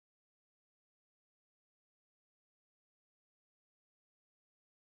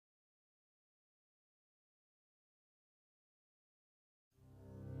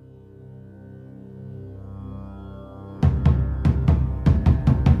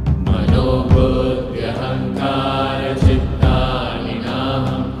मनोबुद्ध्यहङ्कारचित्तानि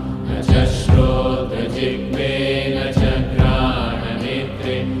नाहं न च श्रोत्रजिह्वे न च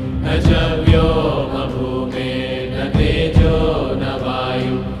घ्राणनेत्रे न च व्योमभूमे न तेजो न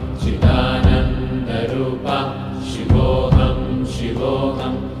वायु चिदानन्दरूपा शिवोऽहं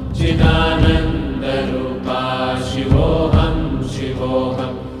शिवोऽहं चिदानन्दरूपा शिवोऽहं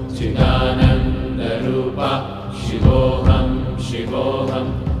शिवोऽहं चिदानन्दरूपा शिवोऽहं शिवोऽहं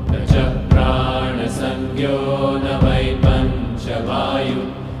न च प्राणसंज्ञो न वै पञ्चवायु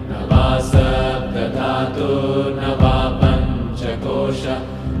न वा सप्तधातुर्न वा पञ्चकोश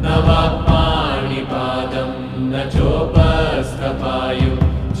न वा पाणिपादं न चोपस्थपायु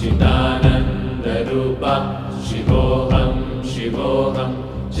चिदानन्दरूपा शिवोऽहं शिवोऽहं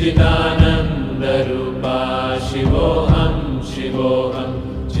चिदानन्दरूपा शिवोऽहं शिवोऽहं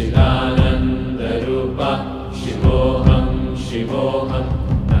चिदानन्दरूपा शिवोऽहं शिवोऽहं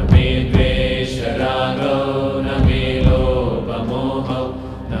न मे द्वेषरागौ न मे लोभमोहौ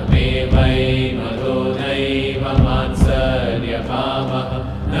न मे वै मदो नैव मात्सर्यभावः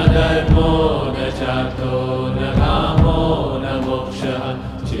न धर्मो न चार्थो न कामो न मोक्षः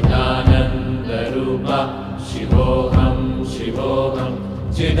चिदानन्दरूपा शिवोऽहं शिवोऽहं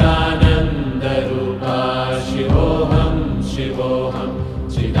चिदानन्दरूपा शिवोऽहं शिवोऽहं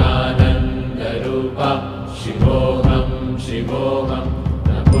चिदानन्दरूपा शिवोऽहं शिवोऽहं न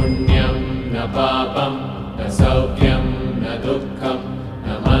पुण्यं न पापं न सौख्यं न दुःखं न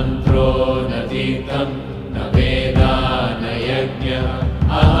मन्त्रो न तीर्थं न वेदा न यज्ञः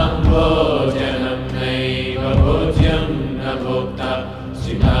अहं भोजनं नैव भोज्यं न भोक्ता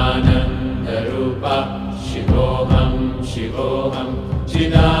चिदानन्दरूपा शिवोऽहं शिवोऽहं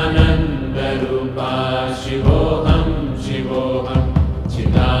चिदानन्दरूपा शिवोऽहं शिवोऽहं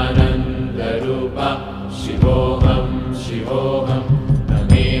चिदानन्दरूपा शिवोऽहं शिवोऽहं न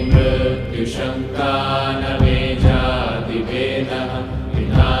मे मृत्युशङ्का न मे जातिभेदः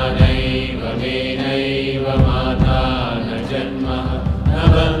पिता नैव मे नैव माता न जन्मः न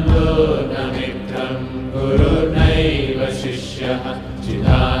बन्धुर्न मित्रं गुरुर्नैव शिष्यः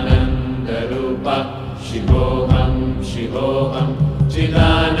चिदानन्दरूपा शिवोऽहं शिवोऽहं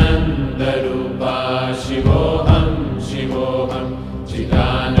चिदानन्दरूपा शिवोऽहं शिवोऽहं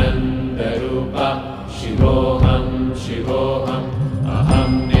चिदानन्दरूपा शिवोऽहं शिवोऽहम् अहं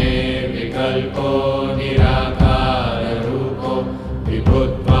निर्विकल्पो निराकाररूपो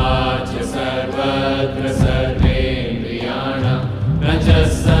विभुत्वा च सर्वत्र सर्वेन्द्रियाणां न च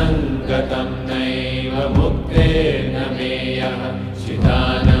सङ्गतं नैव मुक्तिर्न मेयः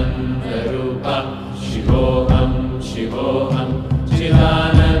चिदानन्दरूपा शिवोऽहं शिवोऽहं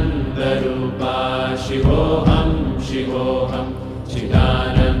चिदानन्दरूपा शिवोऽहं शिवोऽहं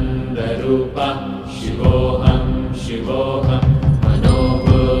चिदानन्दरूपा शिवोऽहं शिवोऽहं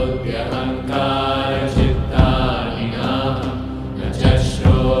मनोबुद्ध्यहङ्कारचित्तानि नाहं न च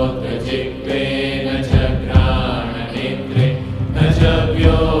श्रोत्रजिह्वे न च घ्राणनेत्रे न च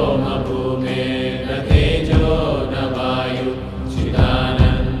व्योमभूमे न तेजो न वायु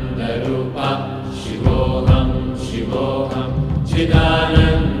चिदानन्दरूपा शिवोऽहं शिवोऽहं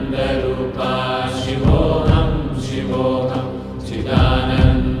चिदानन्दरूपा शिवोऽहं शिवोऽहं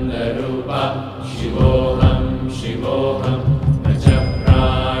चिदानन्दरूपा शिवोऽहं शिवोऽहं न च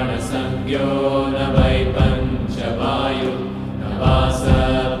प्राणसंज्ञो न वै पञ्चवायु न वा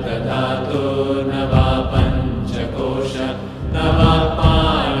सप्तधातुर्न वा पञ्चकोश न वा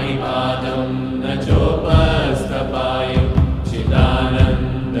पाणिपादं न चोपस्थपायु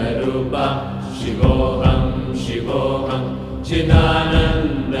चिदानन्दरूपा शिवोऽहं शिवोऽहं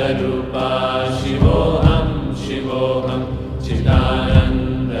चिदानन्दरूपा शिवोऽहं शिवोऽहं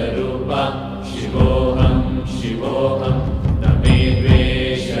चिदानन्दरूपा शिवोऽहं शिवोऽहं न मे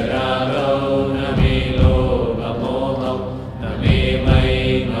द्वेषरागौ न मे लोभमोहौ न मे वै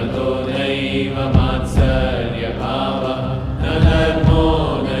मदो नैव मात्सर्यभावः न धर्मो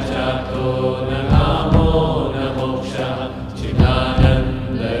न चार्थो न कामो न मोक्षः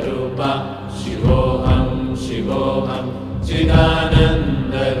चिदानन्दरूपा शिवोऽहं शिवोऽहं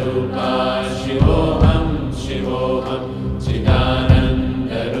चिदानन्दरूपा शिवोऽहं शिवोऽहं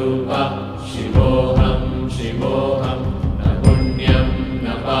चिदानन्दरूपा शिवोऽहं शिवोऽहं न पुण्यं न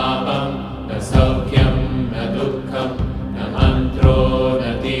पापं न सौख्यं न दुःखं न मन्त्रो न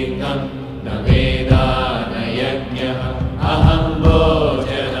तीर्थं न वेदा न यज्ञः अहं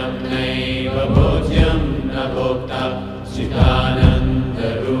भोजनं नैव भोज्यं न भोक्ता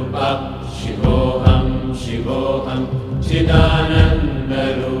चिदानन्दरूपा शिवोऽहं शिवोऽहं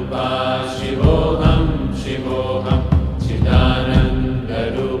चिदानन्दरूपा शिवोऽहं शिवोऽहं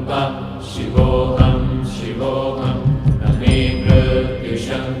चिदानन्दरूपा शिवोऽहं शिवोऽहं न मे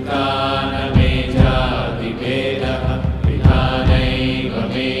मृत्युशङ्का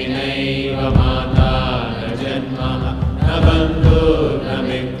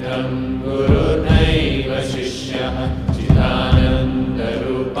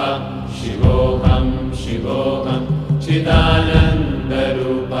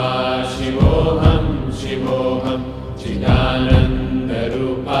चिदानन्दरूपा शिवोऽहं शिवोऽहं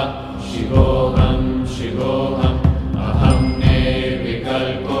चिदानन्दरूपा शिवोऽहं शिवोऽहम् अहं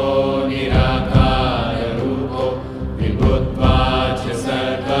निर्विकल्पो निराकाररूपो विभुत्वाच्च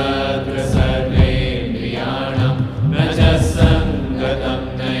सर्वत्र सर्वेन्द्रियाणां न च सङ्गतं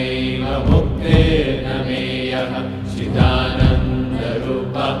नैव मुक्तिर्न मेयः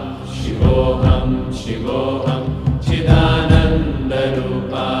चिदानन्दरूपा शिवोऽहं शिवोऽहं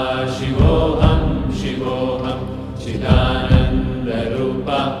चिदानन्दरूपा शिवोऽहं शिवोऽहं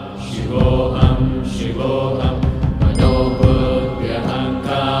चिदानन्दरूपा शिवोऽहं शिवोऽहं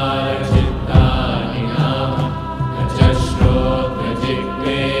मनोबुद्ध्यहङ्कारचित्तानि नाहं न च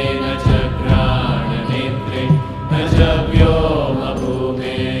श्रोत्रजिह्वे न च घ्राणनेत्रे न च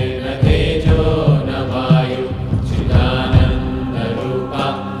व्योमभूमिर्न तेजो न वायु चिदानन्दरूपा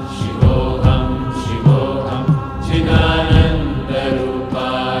शिवोऽहं शिवोऽहं चिदानन्दरूपा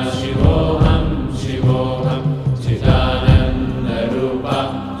शिवोऽहं शिवोऽहं चिदानन्दरूपा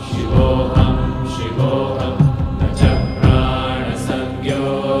शिवोऽहं शिवोऽहं न च प्राणसंज्ञो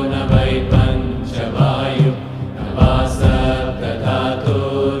न वै पञ्चवायु न वा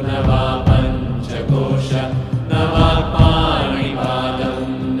सप्तधातुर्न वा पञ्चकोश न वा पाणिपादं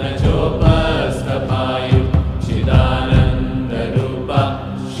न चोपस्थपायु चिदानन्दरूपा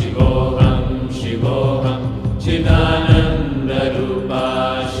शिवोऽहं शिवोऽहं चिदानन्दरूपा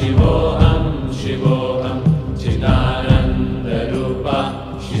शिवोऽहं शिवोऽहं चिदानन्दरूपा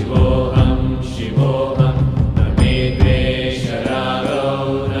शिवोऽहं शिवोऽहं न मे द्वेषरागौ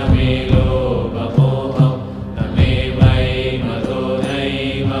न मे लोभमोहौ न मे वै मदो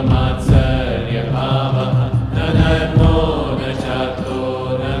नैव मात्सर्यभावः न धर्मो न चार्थो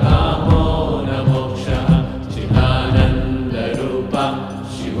न कामो न मोक्षः चिदानन्दरूपा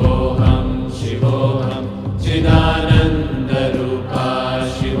शिवोऽहं शिवोऽहं चिदानन्दरूपा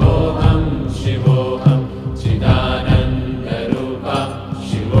शिवोऽहं शिवोऽहं चिदानन्दरूपा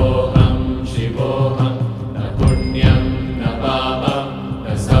शिवोऽहं शिवोऽहं न पुण्यं न पापं न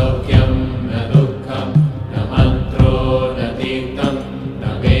सौख्यं न दुःखं न मन्त्रो न तीर्थं न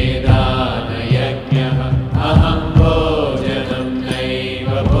वेदा न यज्ञः अहं भोजनं नैव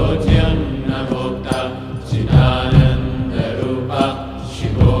भोज्यं न भोक्ता चिदानन्दरूपा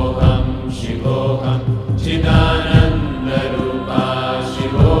शिवोऽहं शिवोऽहं चिदानन्दरूपा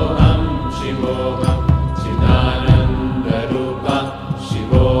शिवोऽहं शिवोऽहं चिदानन्दरूपा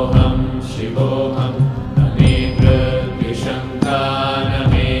शिवोऽहं शिवोऽहं न मे मृत्युशङ्का न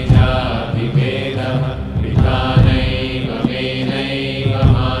मे जातिभेदः पिता नैव मे नैव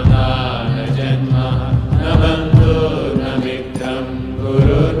माता न जन्मः न बन्धुर्न मित्रं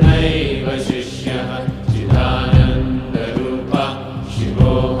गुरुर्नैव शिष्यः चिदानन्दरूपा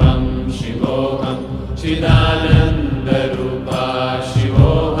शिवोऽहं शिवोऽहं चिदानन्दरूपा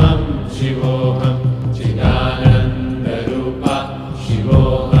शिवोऽहं शिवोऽहं चिदानन्दरूपा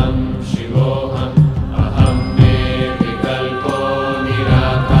शिवोऽहं शिवोऽहम् अहं निर्विकल्पो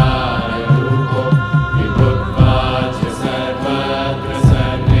निराकाररूपो विभुत्वाच्च सर्वत्र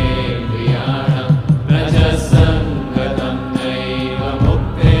सर्वेन्द्रियाणां न च सङ्गतं नैव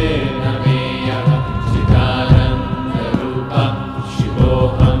मुक्तिर्न मेयः चिदानन्दरूपा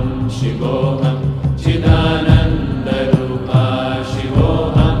शिवोऽहं शिवोऽहं चिदानन्दरूपा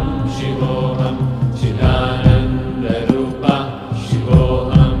शिवोऽहं शिवोऽहं चिदानन्दरूपा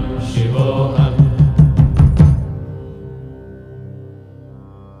शिवोऽहं शिवोऽहम्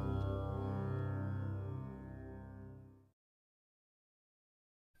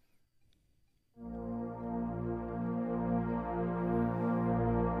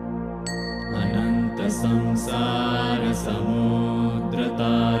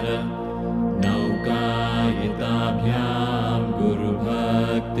अनन्तसंसारसमुद्रतार नौकायिताभ्यां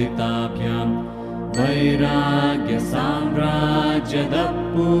गुरुभक्तिताभ्यां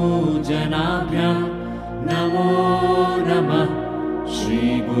वैराग्यसाम्राज्यदपूजनाभ्यां नमो नमः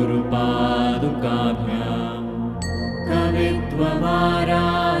श्रीगुरुपादुकाभ्यां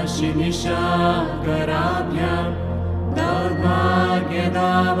कवित्ववाराशिनिशाकराभ्यां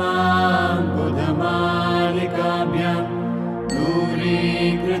दौर्भाग्यदावाम्बुधमालिकाभ्यां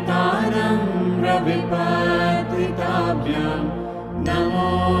दूरीकृतारं रविपत्रिताभ्यां नमो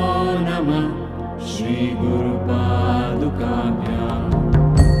नमः श्रीगुरुपादुकाभ्यां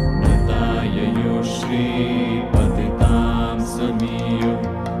नताययो श्रीपतितां समीयो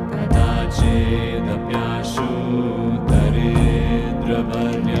कदाचिदप्याशु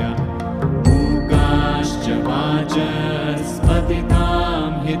दरिद्रवर्या मूकाश्च वाचस्पतितां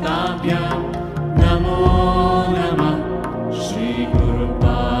हिताभ्यां नमो नमः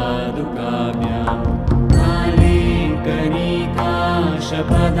श्रीगुरुपादुकाभ्यां कालीक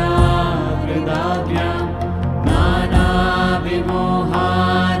पदावृताभ्यां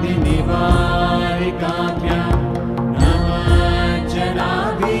नानाविमोहादिनिवारिकाभ्यां नमः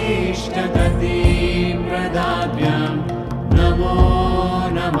जनाभीष्टगतिप्रदाभ्यां नमो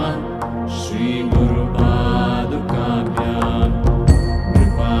नमः श्रीगुरुपादुकाभ्यां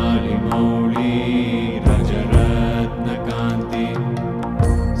कृपालिमौली रजरत्नकान्ति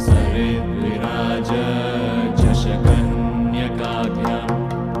सरिद्विराज झषकन्यकाभ्यां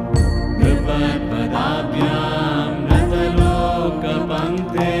कृपत्पदाभ्यां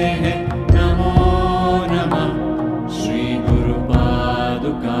नतलोकपङ्क्तेः नमो नमः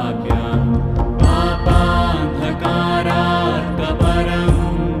श्रीगुरुपादुकाभ्यां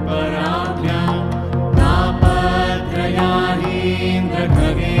पापान्धकारार्कपरम्पराभ्यां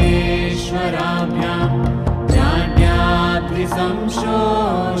तापत्रयाहीन्द्रखगेश्वराभ्यां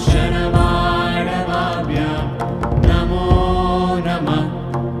जाड्याद्रिसंशोषणवाडवाभ्यां नमो नमः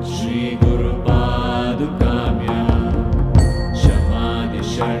श्रीगुरुपादुकाभ्यां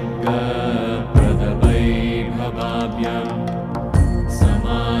शमादिषड्गप्रदवैभवाभ्यां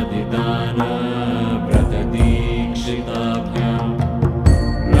समाधिदानव्रतदीक्षिताभ्यां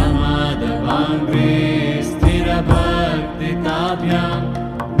प्रमादवाङ्ग्रे स्थिरभक्तिताभ्यां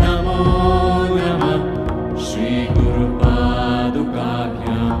नमो नमः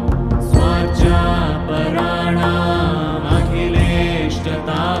श्रीगुरुपादुकाभ्यां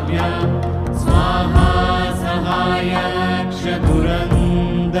स्वार्चापराणामखिलेष्टताभ्यां स्वाहा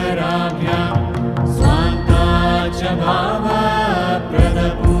सहायक्षधुरन्दराभ्यां स्वान्ता च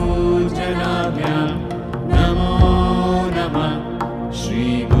भावप्रदपूजनाभ्यां नमो नमः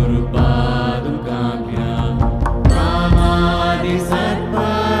श्रीगुरुपादुकाभ्यां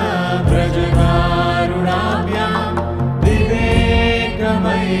कामादिसर्पव्रजकारुणाभ्यां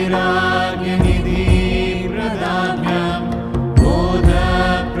विवेकवैराग्यनिधिप्रदाभ्यां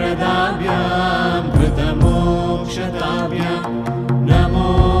बोधप्रदाभ्यां धृतमोक्षताभ्यां नमो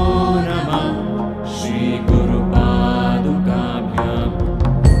नमः श्रीगुरुपादुकाभ्यां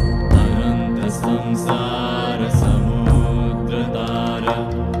अनन्तसंसारसमुद्रतार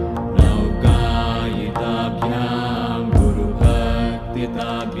नौकायिताभ्यां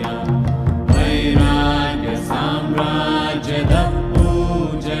गुरुभक्तिताभ्यां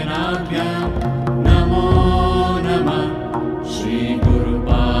वैराग्यसाम्राज्यदपूजनाभ्यां नमो नमः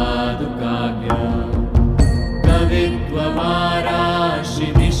श्रीगुरुपादुकाभ्यां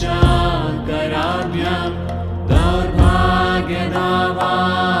कवित्ववाराशिदिशाकराभ्यां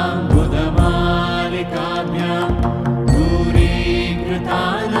दौर्भाग्यदावाम्बुधमालिकाभ्यां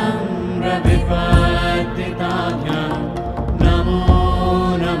दूरीकृतानम्रविपत्तिताभ्यां नमो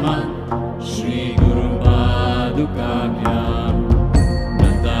नमः श्रीगुरुपादुकाभ्यां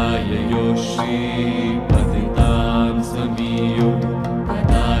नताययो श्रीपतितां समीयो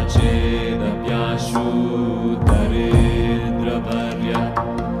कदाचिदप्याशु दरिद्रवर्य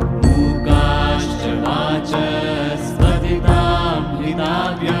मूकाश्च वाचस्पतितां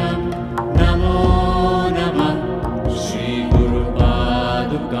हिताभ्यां नमो नमः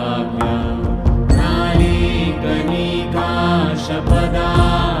श्रीगुरुपादुकाभ्यां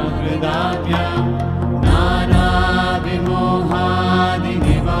नालीकनिकाशपदाहृदाभ्यां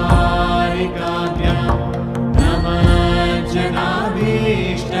नानाविमोहादिनिवारिकाभ्यां नमः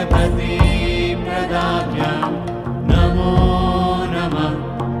जनाभीष्टगतिप्रदाभ्यां नमो नमः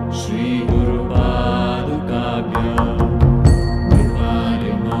श्रीगुरुपादुकाभ्यां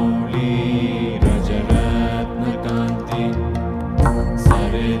कृपालिमौली रजरत्नकान्ति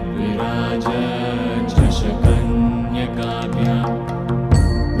सरिद्विराज झषकन्यकाभ्यां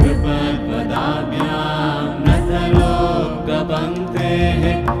कृपत्पदाभ्यां नतलोकपङ्क्तेः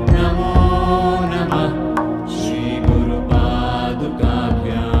नमो नमः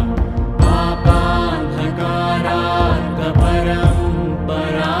श्रीगुरुपादुकाभ्यां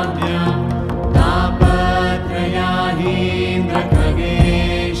पापान्धकारार्कपरम्पराभ्यां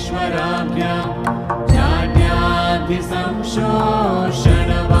तापत्रयाहीन्द्रखगेश्वराभ्यां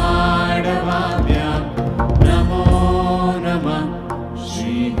जाड्याद्रिसंशोषणवाडवाभ्यां नमो नमः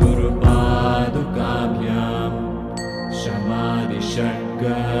श्रीगुरुपादुकाभ्यां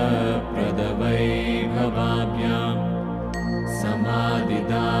शमादिषड्गप्रदवैभवाभ्यां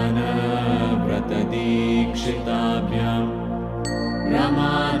समाधिदानव्रतदीक्षिताभ्यां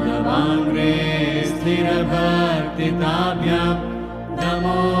प्रमादवाङ्ग्रे स्थिरभक्तिताभ्यां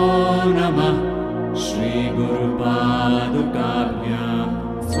नमो नमः श्रीगुरुपादुकाभ्यां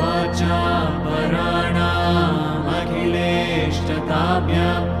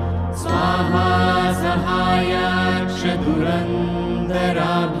स्वाचापराणामखिलेष्टताभ्यां स्वाहा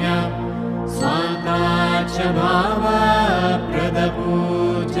सहायक्षधुरन्दराभ्यां स्वान्ता च भावप्रदपूजनाभ्यां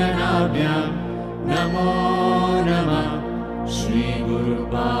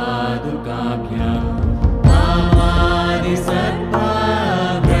श्रीगुरुपादुकाभ्यां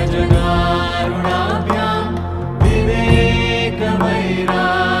कामादिसर्पव्रजगारुणाभ्यां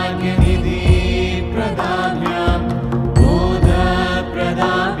विवेकवैराग्यनिधिप्रदाभ्यां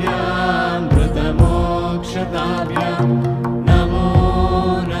बोधप्रदाभ्यां मृतमोक्षताभ्यां नमो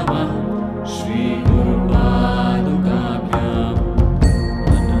नमः श्रीगुरुपादुकाभ्याम्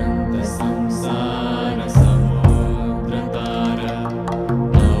अनन्तसंसारसमुद्रतार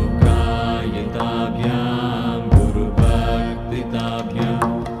नौकायिताभ्यां गुरुभक्तिताभ्यां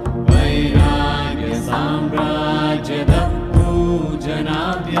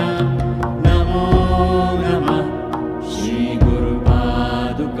वैराग्यसाम्राज्यदपूजनाभ्यां नमो नमः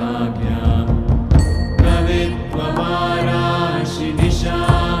श्रीगुरुपादुकाभ्याम्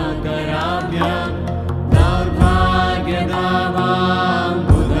कवित्ववाराशिनिशाकराभ्यां दौर्भाग्यदावां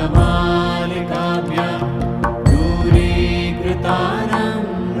बुधमालिकाभ्यां दूरीकृतानां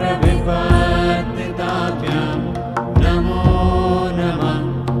रविपत्तिताभ्यां नमो नमः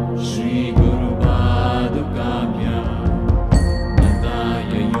श्रीगुरुपादुकाभ्याम्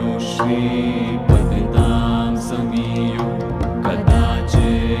नताययो श्रीपतितां समीयो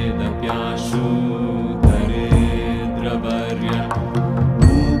कदाचिदप्याशु दरिद्रवर्य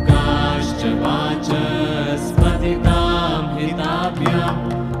मूकाश्च वाचस्पतितां हिताभ्यां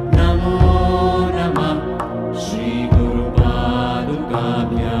नमो नमः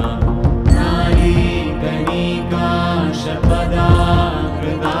श्रीगुरुपादुकाभ्यां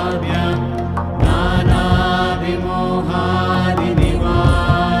नारीकणिकाशपदाकृताभ्यां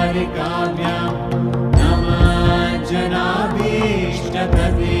नानाविमोहादिनिवारिकाभ्यां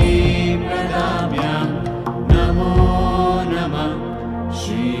नमज्जनाभीष्टप्रदाभ्यां नमो नमः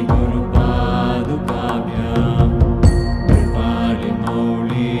श्रीगुरुपादुकाभ्यां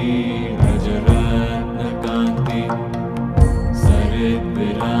कृपालिमौली व्रजरत्नकान्ति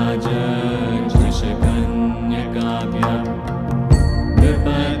सरिद्विराज झषकन्यकाभ्यां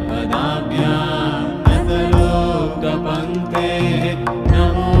विपत्पदाभ्यां नतलोकपङ्क्तेः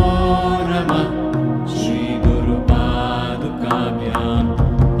नमो नमः श्रीगुरुपादुकाभ्यां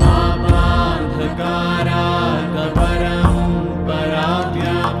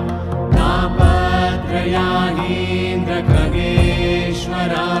पापान्धकाराकपरम्पराभ्यां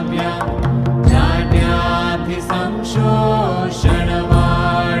तापत्रयाहीन्द्रखगेश्वराभ्यां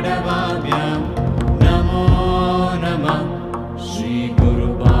जाड्याधिसंशोषणवाडवाभ्यां नमो नमः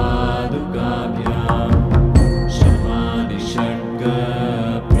श्रीगुरुपादुकाभ्यां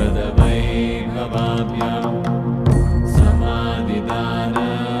शमादिषड्गप्रदवैभवाभ्यां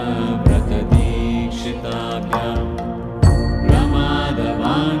समाधिदानव्रतदीक्षिताभ्यां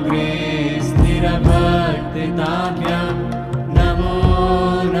प्रमादवाङ्घ्रे स्थिरभक्तिताभ्यां नमो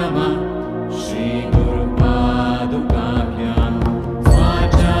नमः श्रीगुरुपादुकाभ्यां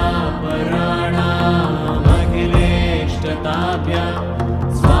स्वाचापराणामखिलेष्टताभ्यां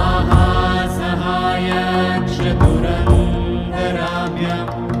स्वाहा सहायक्षतुरन्दराभ्यां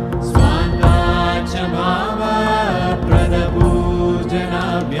स्वान्ताच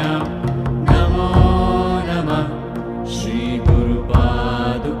भावप्रदपूजनाभ्यां नमो नमः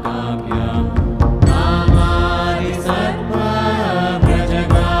श्रीगुरुपादुकाभ्यां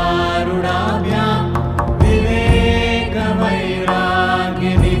कामादिसर्पव्रजगारुणाभ्यां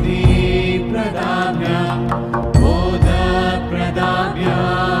विवेकवैराग्यनिधिप्रदाभ्यां बोधप्रदाभ्यां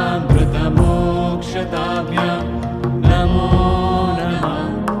मृतमोक्षताभ्यां नमो नमः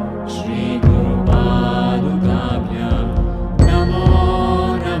श्रीगुरुपादुकाभ्यां नमो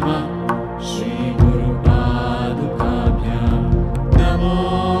नमः श्रीगुरुपादुकाभ्यां नमो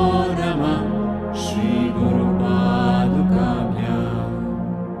नमः श्रीगुरुपादुकाभ्याम्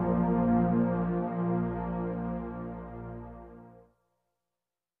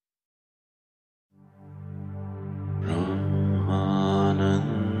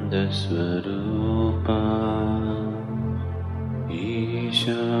ब्रह्मानन्दस्वरूपा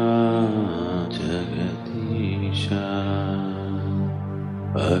ईशा जगदीशा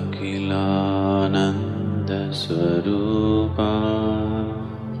अखिलानन्दस्वरूपा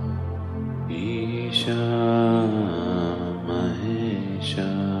ईशा महेशा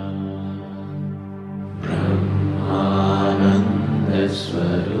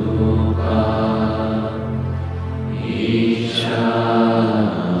ब्रह्मानन्दस्वरूपा ईशा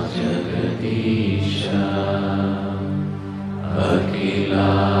जगदीशा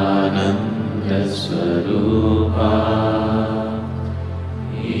अखिलानन्दस्वरूपा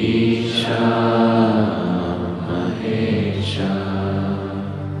ईशा महेशा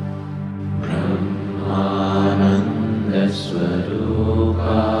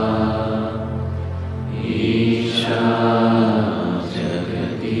ब्रह्मानन्दस्वरूपा ईशा जगदीशा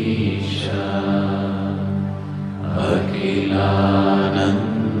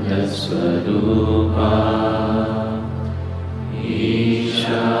स्वरूपा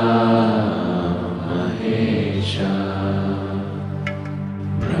ईशा महेशा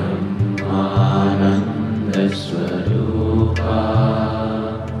ब्रह्मानंद स्वरूपा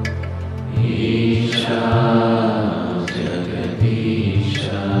ईशा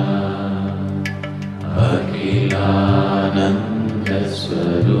जगदीशा अखिलानंद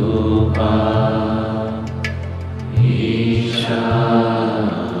स्वरूपा ईशा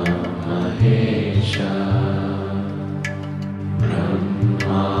महेशा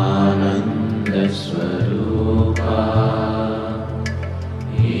ब्रह्मानंद स्वरूपा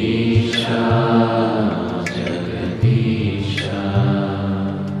ईशा जगदीशा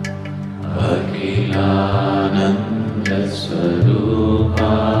अखिलानंद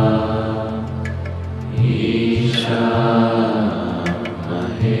स्वरूपा ईशा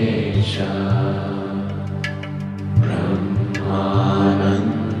महेशा ब्रह्मानंद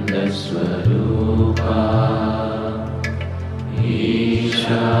स्वरूपा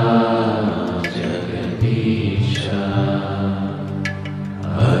ईशा जगदीशा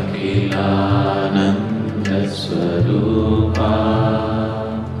अखिलानंद स्वरूपा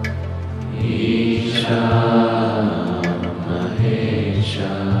ईशा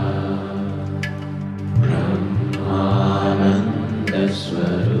महेशा ब्रह्मानंद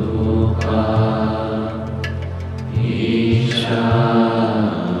स्वरूपा ईशा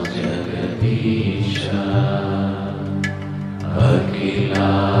जगदीशा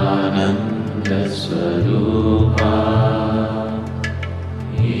अखिलानंद स्वरूपा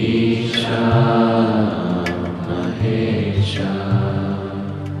ईशा महेशा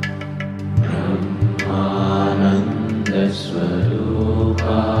ब्रह्मानंद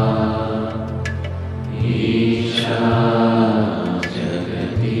स्वरूपा ईशा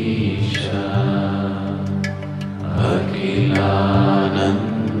जगदीशा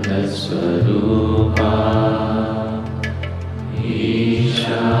अखिलानंद स्वरूपा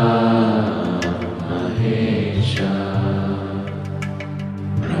ईशा महेशा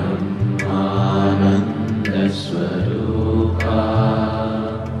ब्रह्मानंद स्वरूपा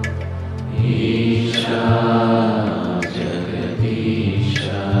ईशा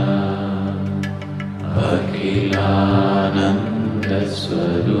जगदीशा अखिलानंद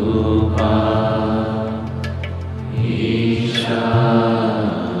स्वरूपा ईशा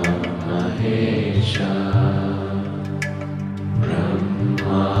महेशा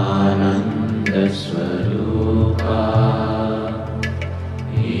ब्रह्मानंद स्वरूपा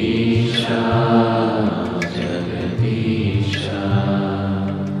ईशा जगदीशा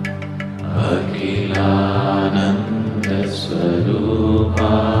अखिलानंद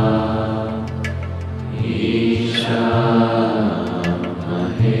स्वरूपा ईशा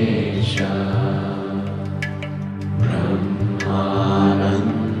महेशा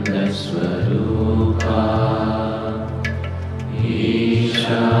ब्रह्मानंद स्वरूपा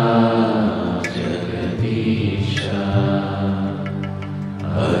ईशा जगदीशा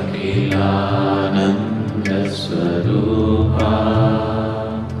अखिलानंद स्वरूपा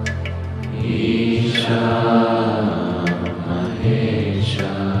ईशा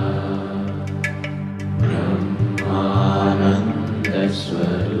महेशा ब्रह्मानंद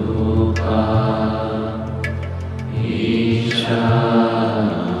स्वरूपा ईशा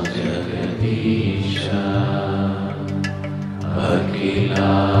जगदीशा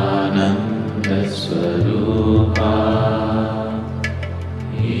अखिलानंद स्वरूपा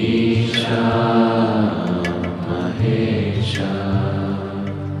ईशा महेशा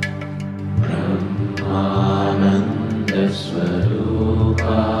ब्रह्मानंद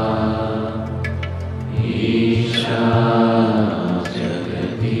स्वरूपा ईशा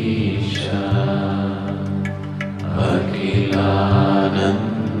जगदीशा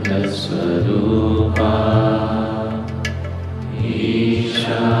अखिलानंद स्वरूपा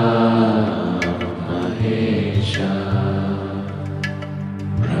ईशा महेशा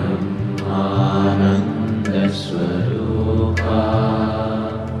ब्रह्मानंद स्वरूपा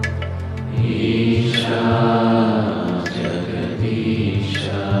ईशा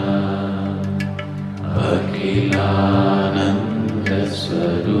जगदीशा अखिलानंद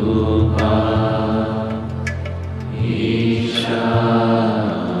स्वरूपा ईशा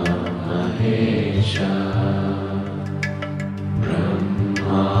महेशा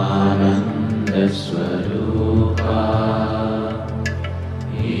ब्रह्मानंद स्वरूपा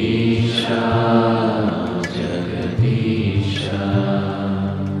ईशा जगदीशा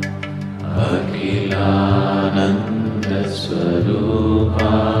अखिलानंद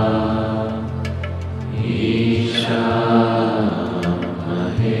स्वरूपा ईशा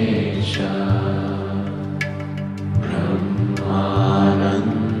महेशा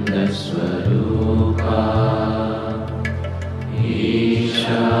ब्रह्मानंद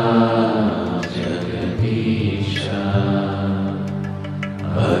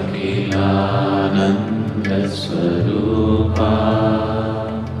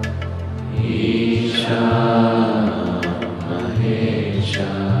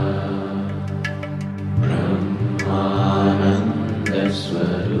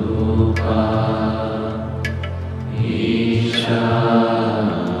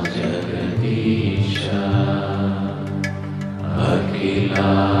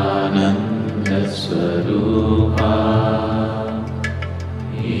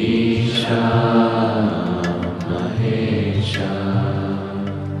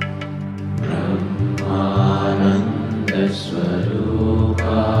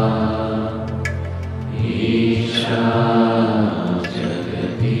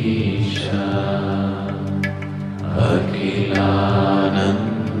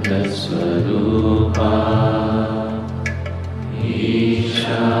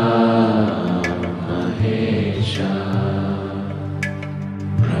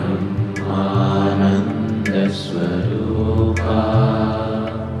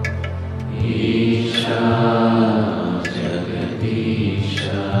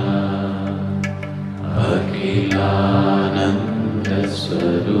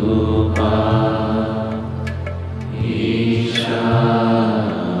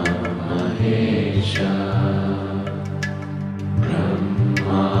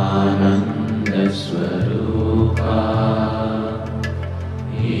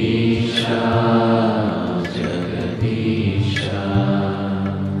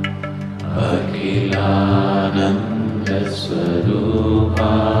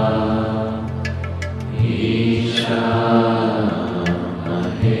Isha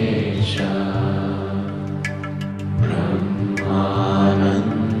Mahesha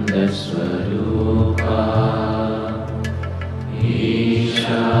Brahmananda Swarupa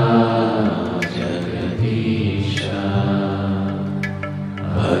Isha Jagadisha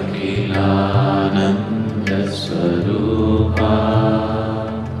Akhilananda Swarupa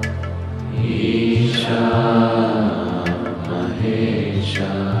Isha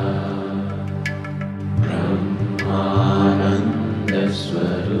Mahesha Brahmananda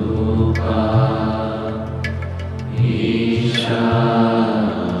Swarupa Isha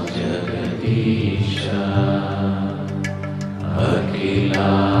Jagadisha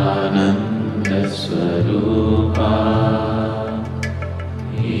Akhilananda Swarupa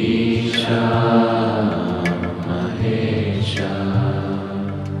Isha Mahesha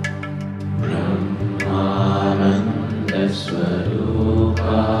Brahmananda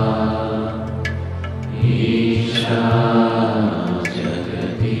Swarupa Isha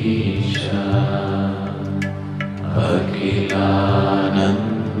Jagadisha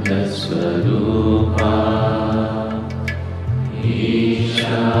Akhilananda Swarupa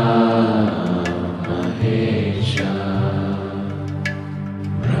Isha Mahesha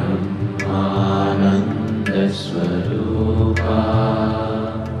Brahmananda Swarupa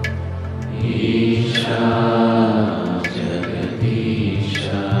Isha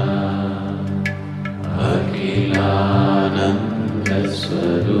Jagadisha Akhilananda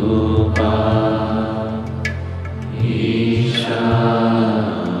Swarupa Isha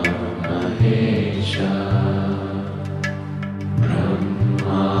Mahesha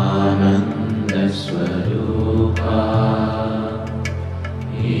Brahmananda Swarupa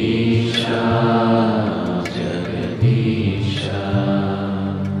Isha Jagadisha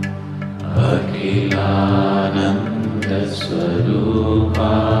Akhilananda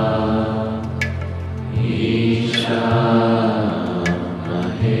Swarupa Isha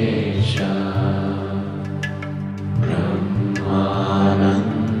Mahesha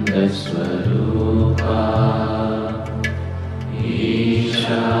Brahmananda Swarupa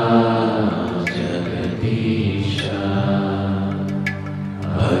Isha Jagadisha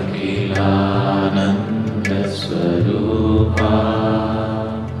Akhilananda Swarupa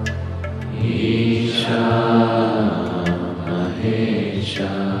Isha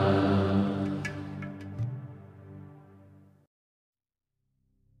Mahesha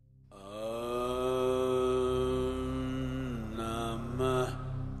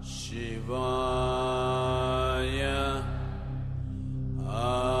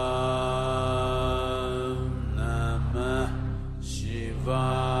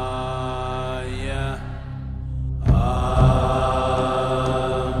Shivaya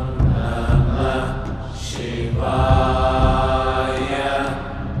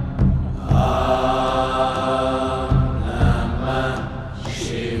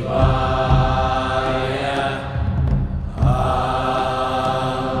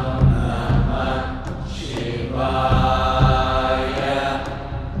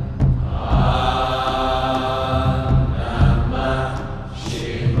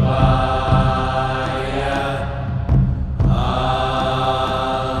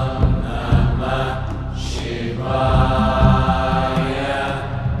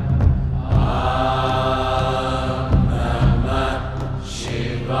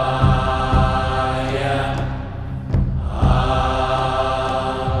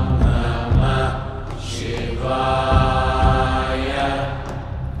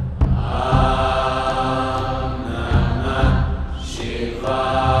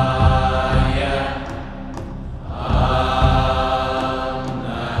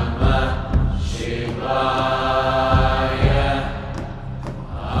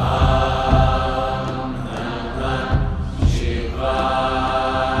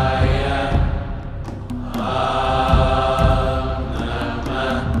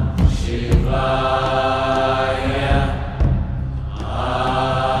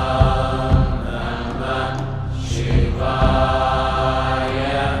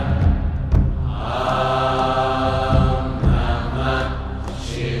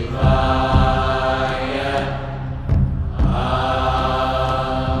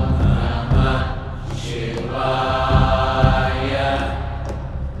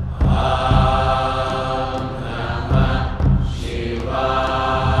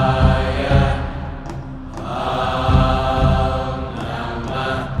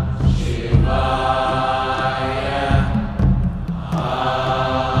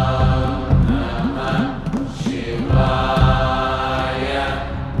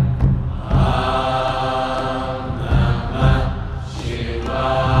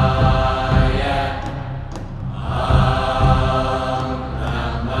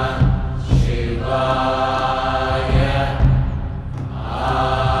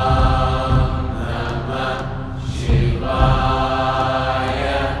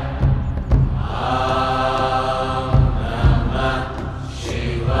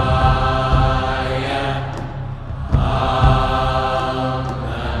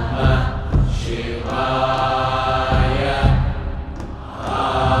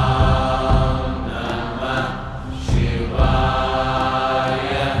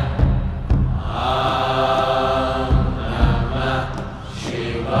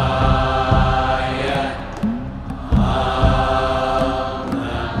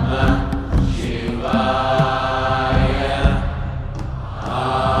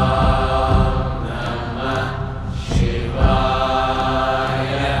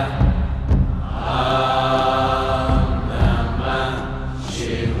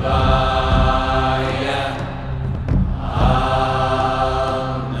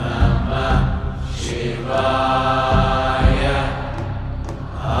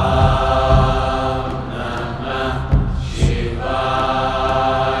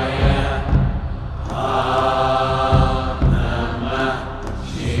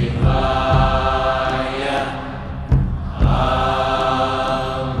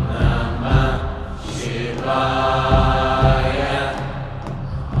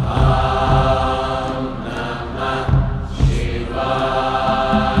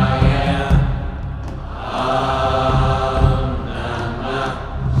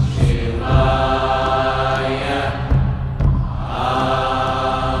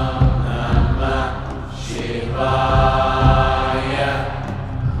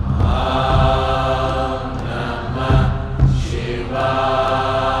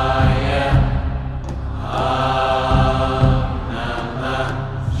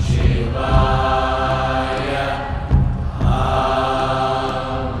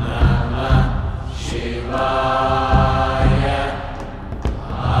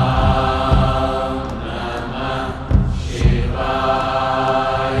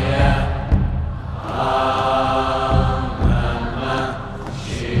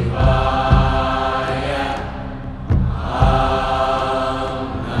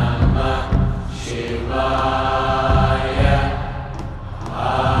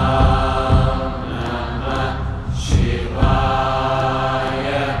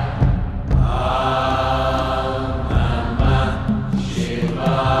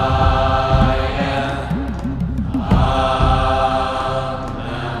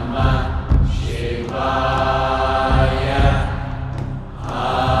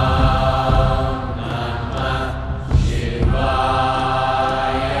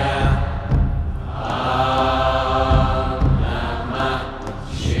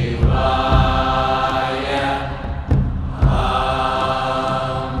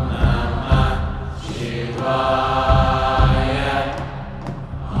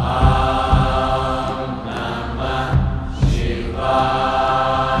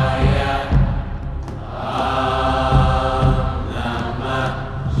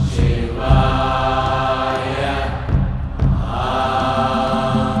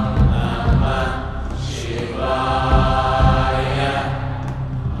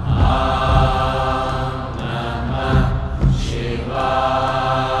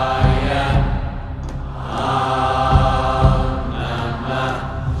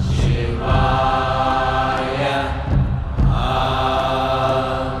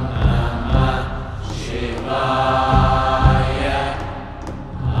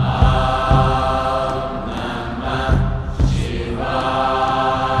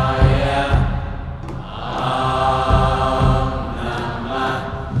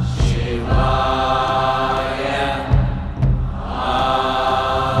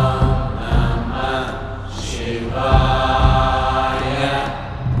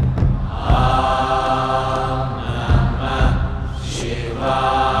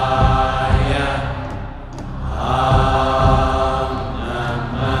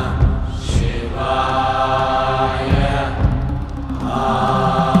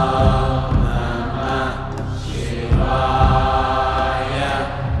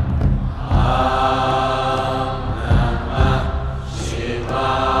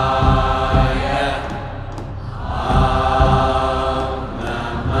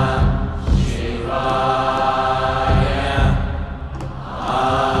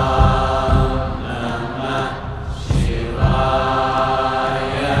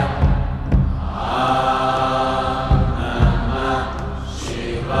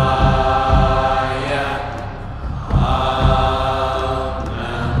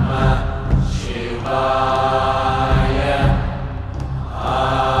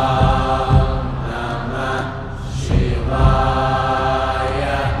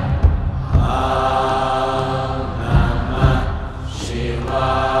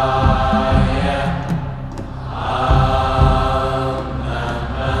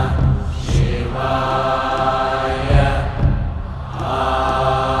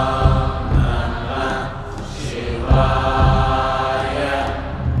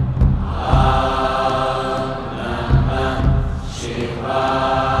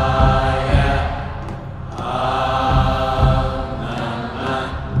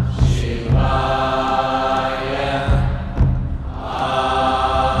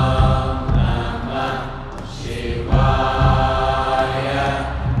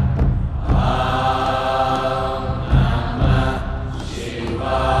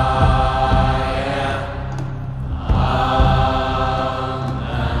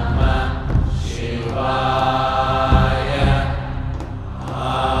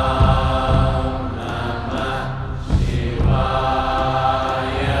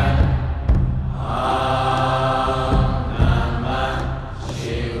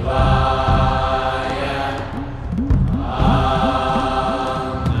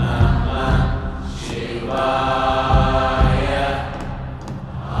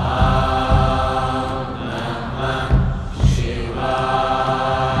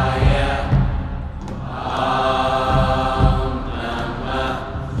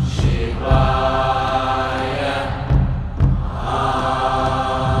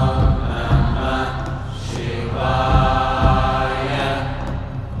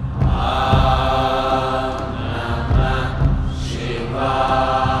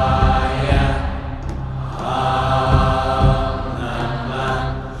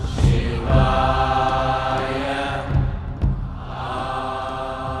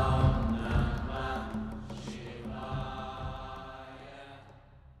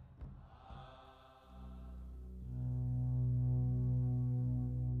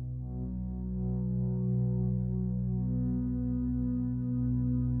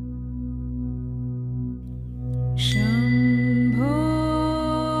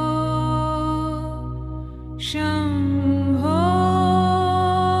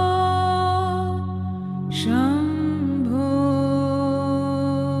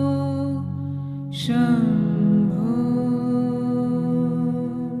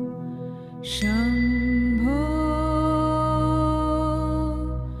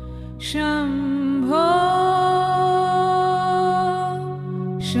Shambho,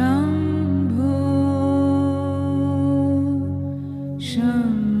 Shambho,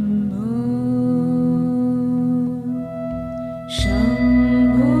 Shambho,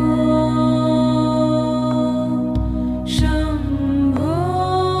 Shambho, Shambho,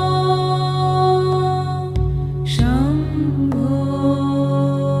 Shambho,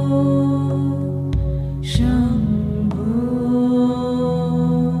 Shambho,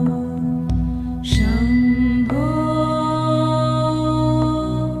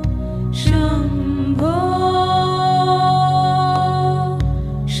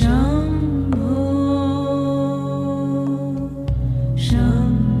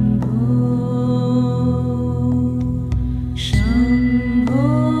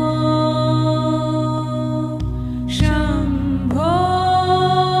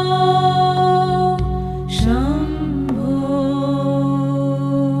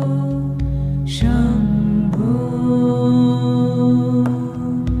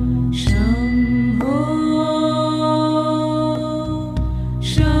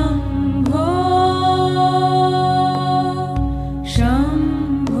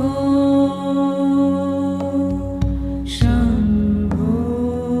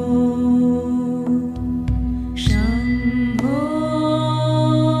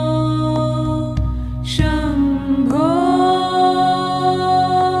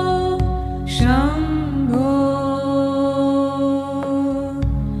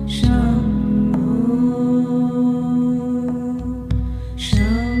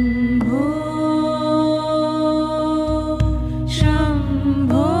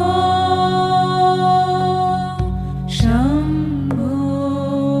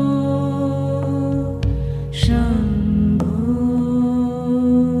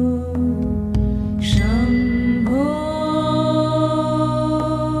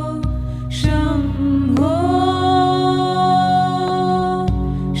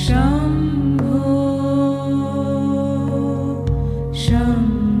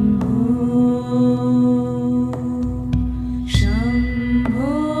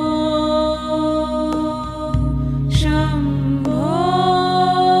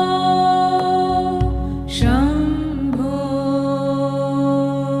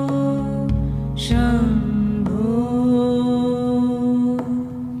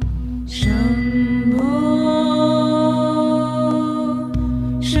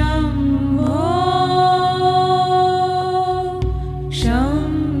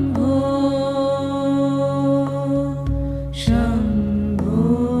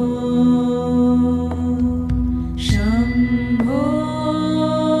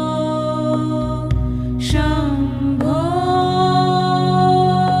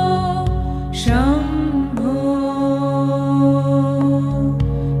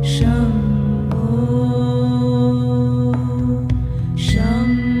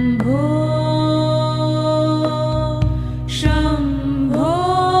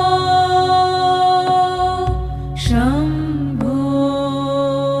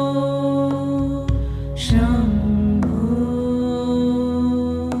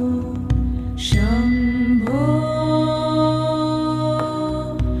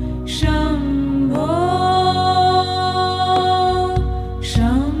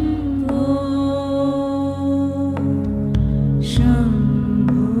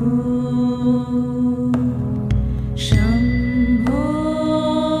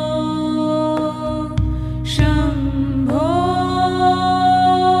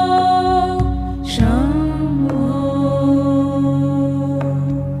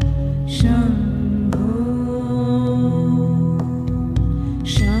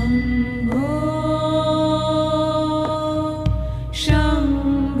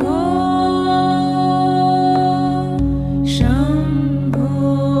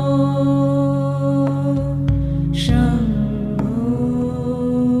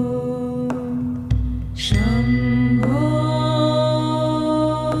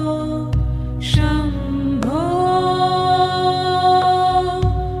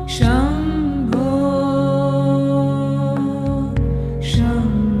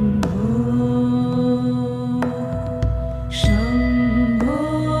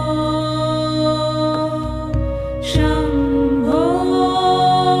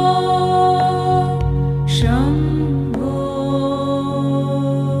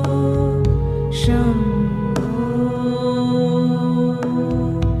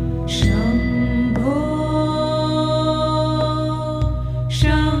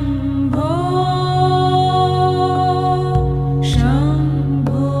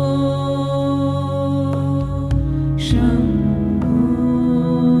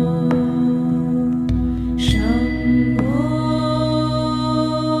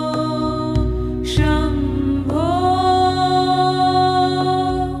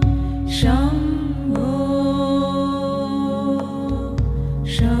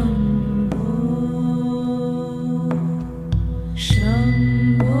 Shambho,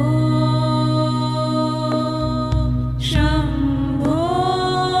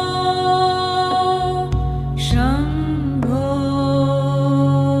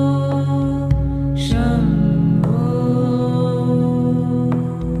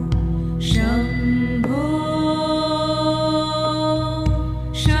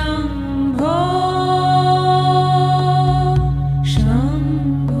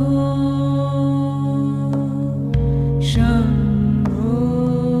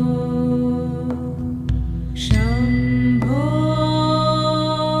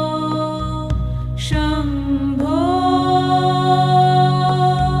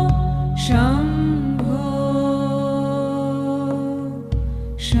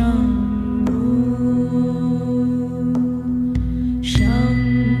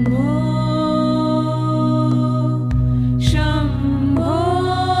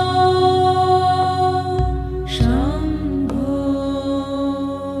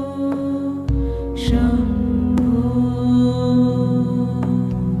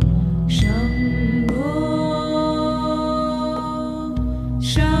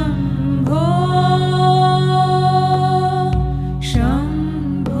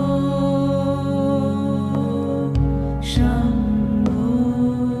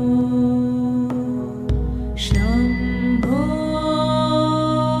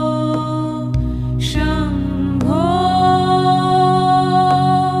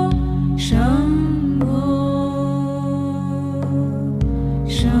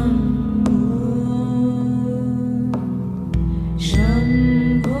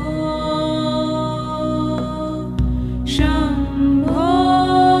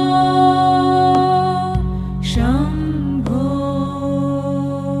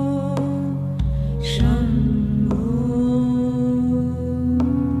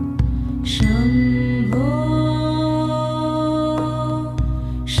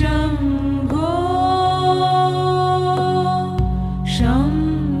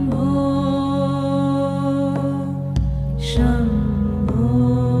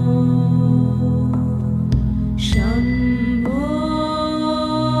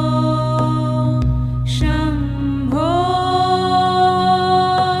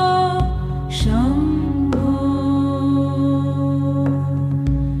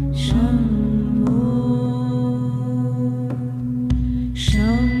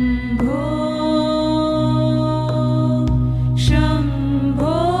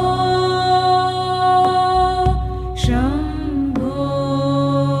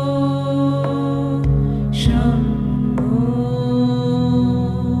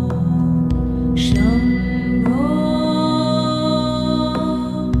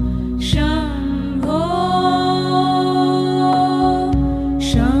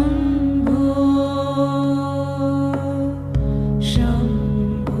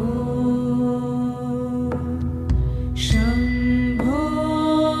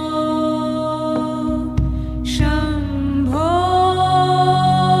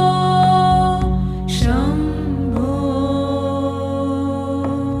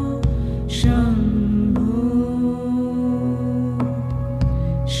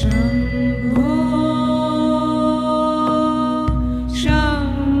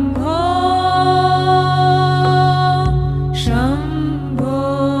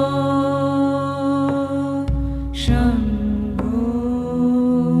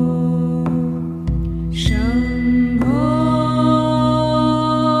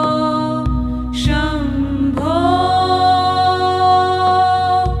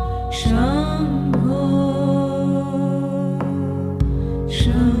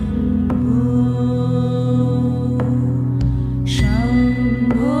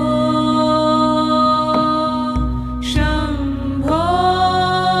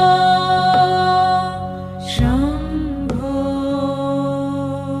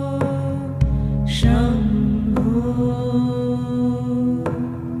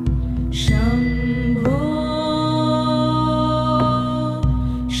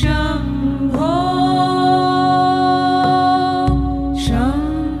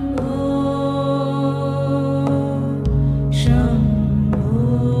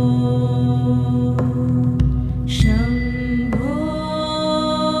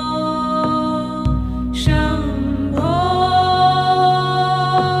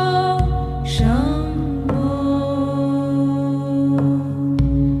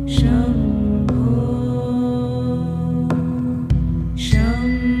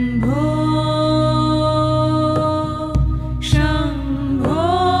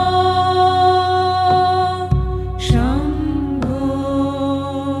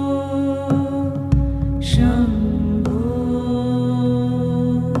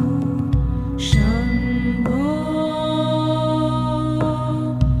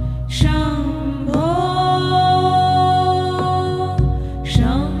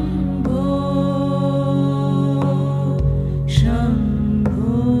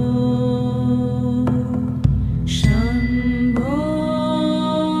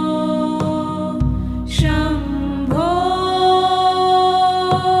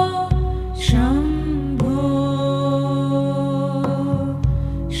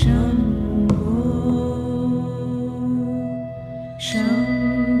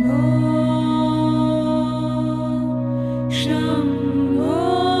 Shambho, Shambho,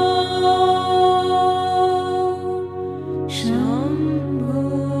 Shambho.